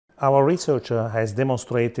Our research has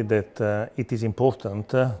demonstrated that it is important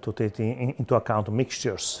to take into account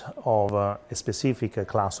mixtures of a specific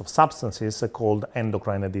class of substances called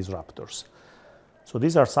endocrine disruptors. So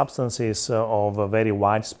these are substances of very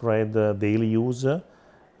widespread daily use,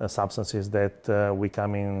 substances that we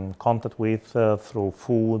come in contact with through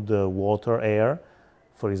food, water, air.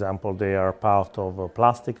 For example, they are part of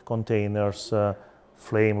plastic containers,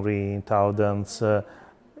 flame retardants,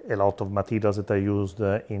 a lot of materials that are used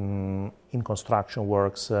in construction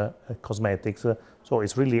works, cosmetics. So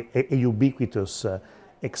it's really a ubiquitous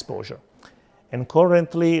exposure. And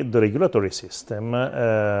currently, the regulatory system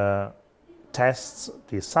tests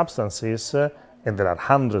these substances, and there are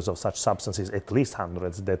hundreds of such substances, at least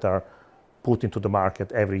hundreds, that are put into the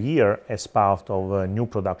market every year as part of new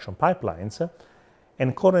production pipelines.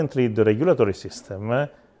 And currently, the regulatory system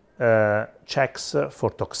checks for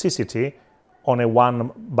toxicity on a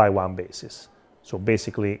one-by-one basis. So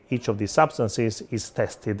basically, each of these substances is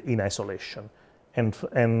tested in isolation. And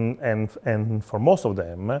for most of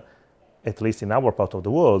them, at least in our part of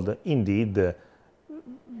the world, indeed,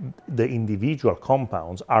 the individual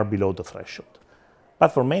compounds are below the threshold. But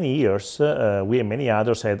for many years, we and many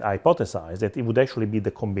others had hypothesized that it would actually be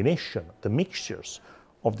the combination, the mixtures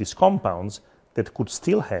of these compounds that could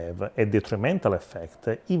still have a detrimental effect,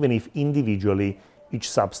 even if individually each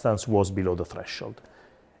substance was below the threshold.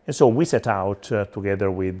 And so we set out, together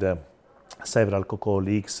with several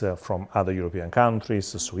colleagues from other European countries,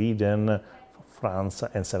 Sweden, France,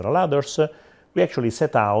 and several others, we actually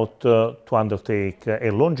set out to undertake a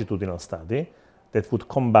longitudinal study that would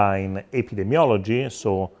combine epidemiology,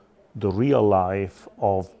 so the real life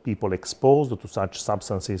of people exposed to such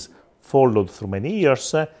substances followed through many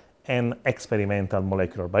years, and experimental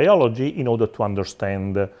molecular biology in order to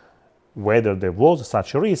understand whether there was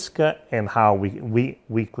such a risk and how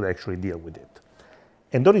we could actually deal with it.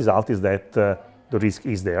 And the result is that the risk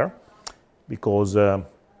is there, because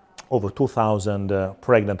over 2,000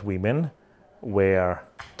 pregnant women were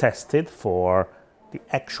tested for the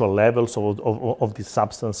actual levels of these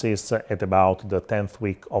substances at about the 10th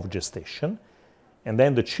week of gestation. And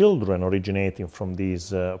then the children originating from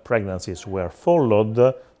these pregnancies were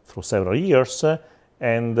followed through several years,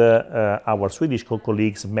 and our Swedish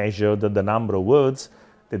colleagues measured the number of words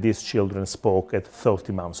that these children spoke at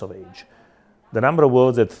 30 months of age. The number of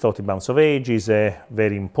words at 30 months of age is a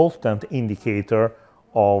very important indicator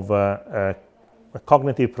of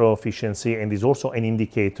cognitive proficiency, and is also an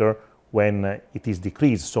indicator when it is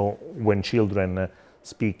decreased. So when children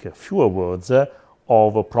speak fewer words,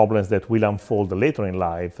 of problems that will unfold later in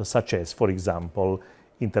life, such as, for example,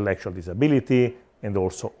 intellectual disability, and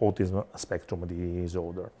also autism spectrum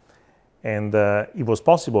disorder. And it was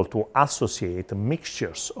possible to associate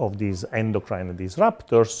mixtures of these endocrine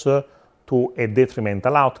disruptors to a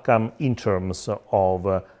detrimental outcome in terms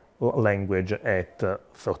of language at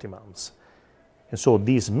 30 months. And so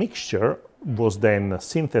this mixture was then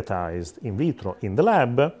synthesized in vitro in the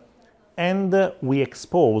lab, and we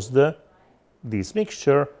exposed this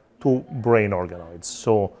mixture to brain organoids,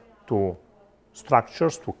 so to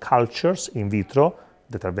structures, to cultures in vitro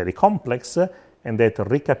that are very complex and that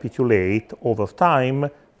recapitulate over time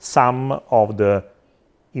some of the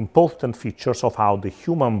important features of how the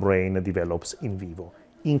human brain develops in vivo,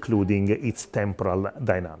 including its temporal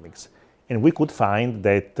dynamics. And we could find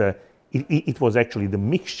that it was actually the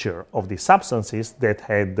mixture of the substances that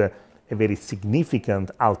had a very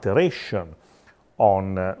significant alteration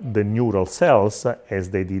on the neural cells as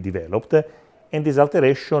they developed. And this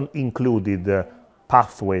alteration included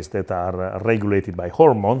pathways that are regulated by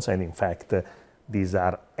hormones, and in fact, these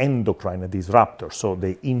are endocrine disruptors, so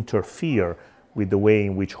they interfere with the way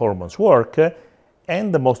in which hormones work.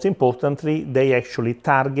 And most importantly, they actually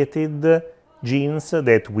targeted genes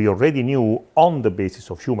that we already knew on the basis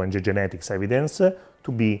of human genetics evidence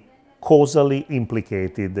to be causally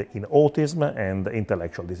implicated in autism and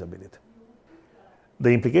intellectual disability. The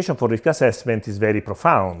implication for risk assessment is very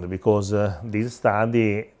profound, because this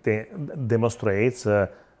study demonstrates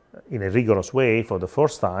in a rigorous way for the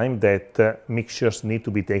first time that mixtures need to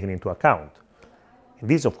be taken into account. And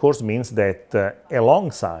this, of course, means that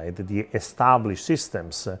alongside the established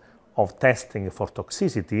systems of testing for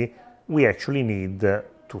toxicity, we actually need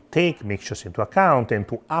to take mixtures into account and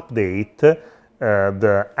to update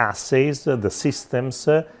the assays, the systems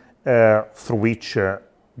through which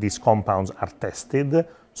these compounds are tested,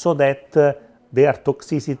 so that their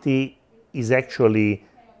toxicity is actually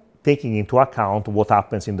taking into account what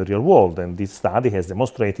happens in the real world. And this study has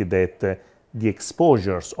demonstrated that the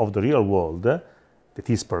exposures of the real world, that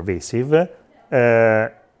is pervasive,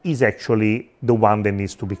 is actually the one that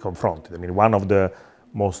needs to be confronted. I mean, one of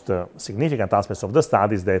most significant aspects of the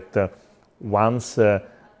study is that once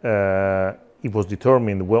it was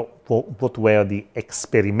determined what were the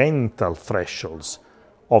experimental thresholds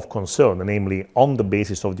of concern, namely on the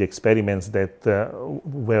basis of the experiments that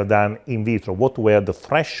were done in vitro, what were the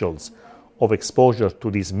thresholds of exposure to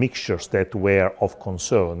these mixtures that were of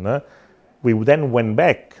concern. We then went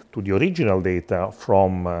back to the original data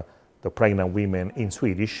from the pregnant women in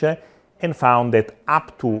Swedish and found that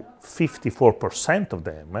up to 54% of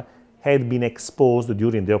them had been exposed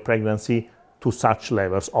during their pregnancy to such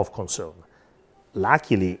levels of concern.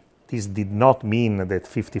 Luckily, this did not mean that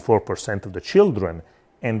 54% of the children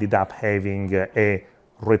ended up having a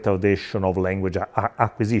retardation of language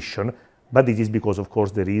acquisition, but it is because, of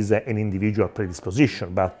course, there is an individual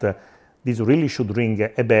predisposition. But this really should ring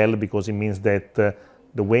a bell, because it means that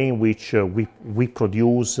the way in which we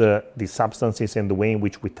produce these substances and the way in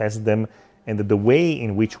which we test them and the way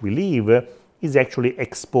in which we live is actually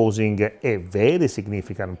exposing a very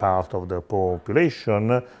significant part of the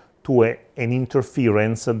population to an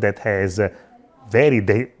interference that has very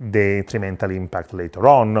detrimental impact later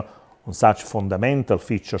on such fundamental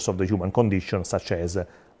features of the human condition, such as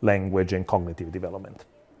language and cognitive development.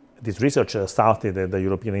 This research started at the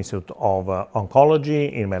European Institute of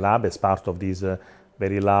Oncology in my lab as part of this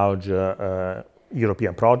very large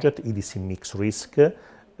European project, EDC-MixRisk,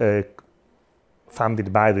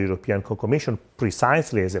 funded by the European Commission,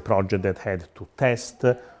 precisely as a project that had to test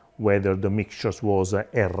whether the mixtures was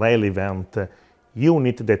a relevant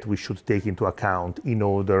unit that we should take into account in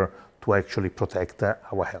order to actually protect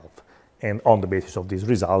our health. And on the basis of this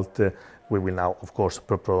result, we will now, of course,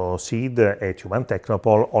 proceed at Human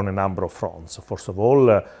Technopole on a number of fronts. First of all,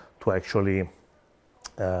 to actually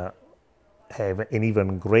have an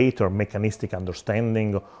even greater mechanistic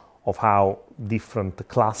understanding of how different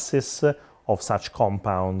classes of such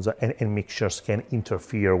compounds and mixtures can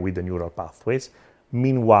interfere with the neural pathways.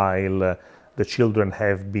 Meanwhile, the children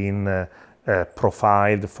have been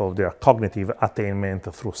profiled for their cognitive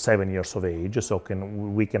attainment through 7 years of age, so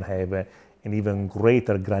we can have an even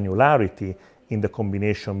greater granularity in the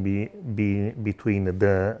combination between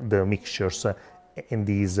the mixtures and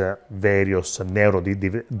these various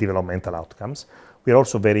neurodevelopmental outcomes. We are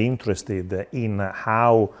also very interested in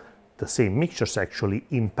how the same mixtures actually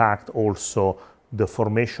impact also the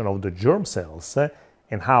formation of the germ cells,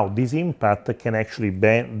 and how this impact can actually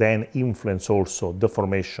then influence also the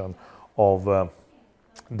formation of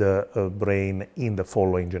the brain in the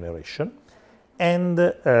following generation. And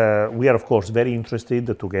we are, of course, very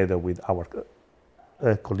interested, together with our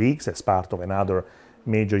colleagues as part of another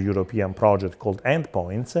major European project called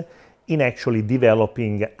Endpoints, in actually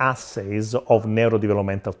developing assays of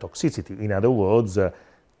neurodevelopmental toxicity. In other words,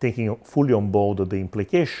 taking fully on board the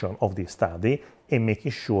implication of this study and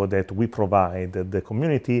making sure that we provide the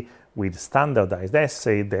community with standardized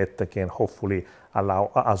assay that can hopefully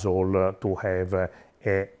allow us all to have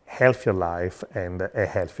a healthier life and a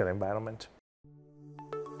healthier environment.